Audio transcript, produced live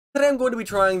Today I'm going to be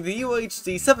trying the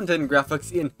UHD 710 graphics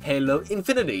in Halo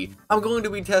Infinity. I'm going to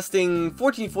be testing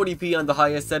 1440p on the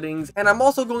highest settings, and I'm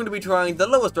also going to be trying the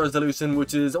lowest resolution,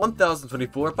 which is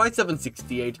 1024 by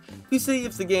 768, to see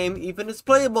if the game even is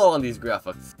playable on these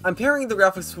graphics. I'm pairing the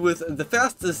graphics with the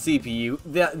fastest CPU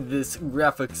that this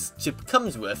graphics chip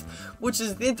comes with, which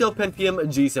is the Intel Pentium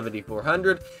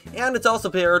G7400, and it's also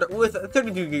paired with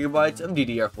 32GB of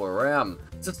DDR4 RAM.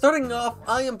 So starting off,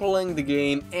 I am playing the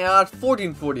game at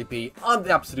 1440p on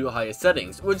the absolute highest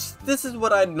settings, which this is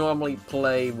what I'd normally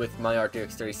play with my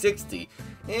RTX 3060,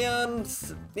 and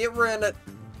it ran at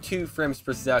 2 frames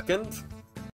per second.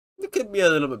 It could be a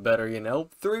little bit better, you know,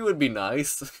 3 would be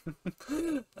nice.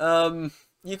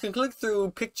 You can click through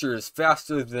pictures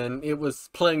faster than it was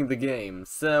playing the game,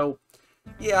 so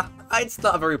yeah, it's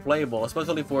not very playable,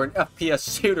 especially for an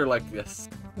FPS shooter like this.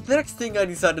 The next thing I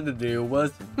decided to do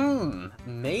was,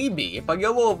 maybe if I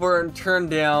go over and turn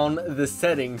down the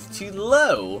settings to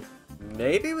low,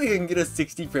 maybe we can get a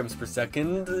 60 frames per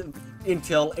second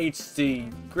Intel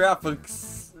HD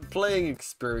graphics playing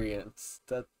experience.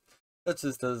 That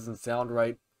just doesn't sound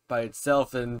right by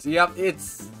itself, and yep,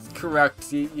 it's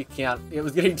correct, you can't. It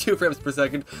was getting 2 frames per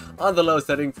second on the low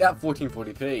settings at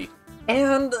 1440p.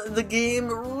 And the game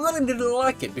really didn't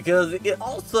like it, because it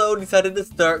also decided to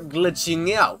start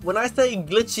glitching out. When I say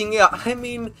glitching out, I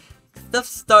mean stuff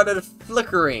started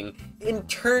flickering and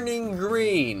turning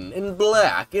green and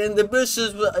black, and the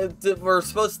bushes that were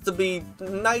supposed to be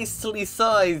nicely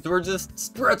sized were just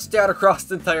stretched out across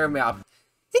the entire map.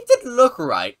 It didn't look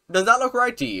right. Does that look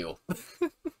right to you?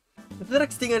 The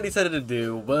next thing I decided to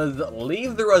do was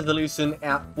leave the resolution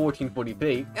at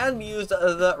 1440p and use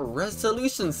the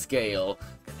resolution scale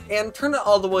and turn it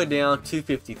all the way down to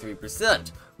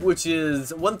 53%, which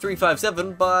is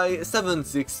 1357 by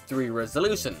 763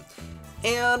 resolution.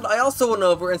 And I also went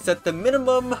over and set the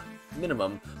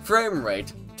minimum frame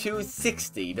rate to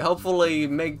 60 to hopefully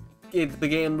make the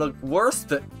game look worse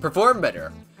but perform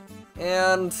better.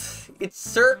 And it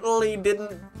certainly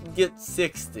didn't get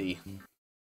 60.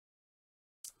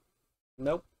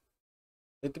 Nope.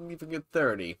 It didn't even get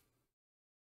 30.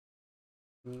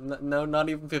 No, not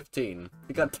even 15.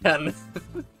 It got 10.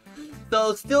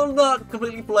 So, still not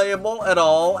completely playable at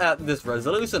all at this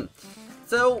resolution.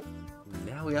 So,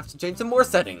 now we have to change some more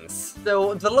settings.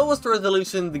 So, the lowest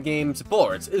resolution the game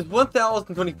supports is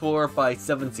 1024 by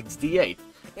 768.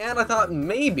 And I thought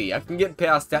maybe I can get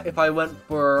past that if I went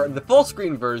for the full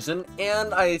screen version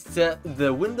and I set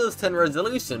the Windows 10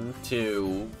 resolution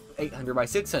to 800 by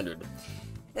 600.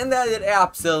 And that did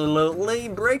absolutely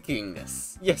breaking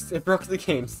this. Yes, it broke the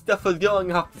game. Stuff was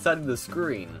going off the side of the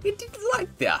screen. It didn't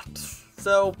like that.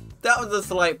 So, that was a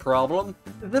slight problem.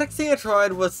 The next thing I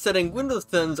tried was setting Windows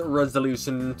 10's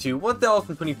resolution to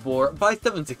 1024 by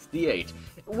 768,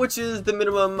 which is the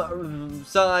minimum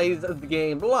size the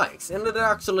game likes, and it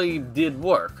actually did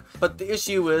work. But the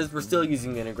issue is we're still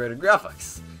using integrated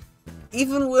graphics.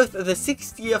 Even with the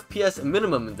 60 FPS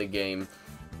minimum in the game,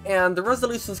 and the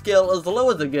resolution scale as low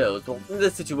as it goes, well, in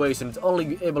this situation it's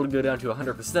only able to go down to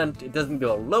 100%, it doesn't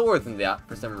go lower than that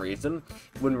for some reason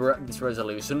when we're at this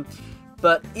resolution.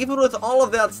 But even with all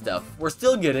of that stuff, we're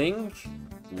still getting,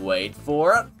 wait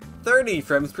for it, 30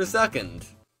 frames per second.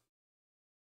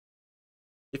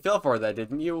 You fell for that,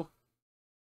 didn't you?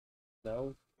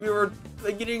 No? We were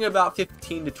getting about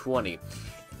 15 to 20.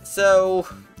 So,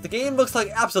 the game looks like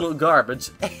absolute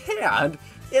garbage, and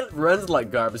it runs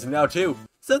like garbage now too.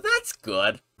 So that's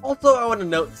good. Also, I want to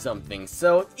note something.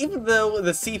 So, even though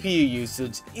the CPU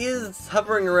usage is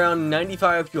hovering around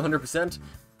 95 to 100%,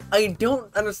 I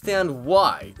don't understand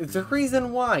why. The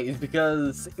reason why is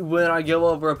because when I go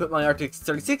over and put my RTX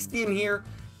 3060 in here,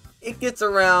 it gets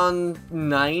around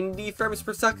 90 frames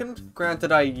per second.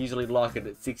 Granted, I usually lock it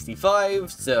at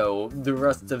 65, so the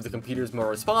rest of the computer is more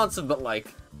responsive, but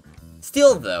like,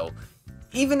 still though,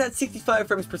 even at 65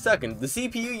 frames per second, the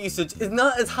CPU usage is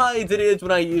not as high as it is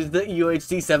when I use the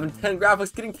UHD 710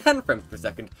 graphics getting 10 frames per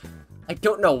second. I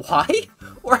don't know why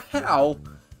or how,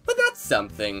 but that's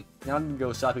something. Now I'm gonna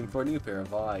go shopping for a new pair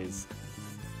of eyes.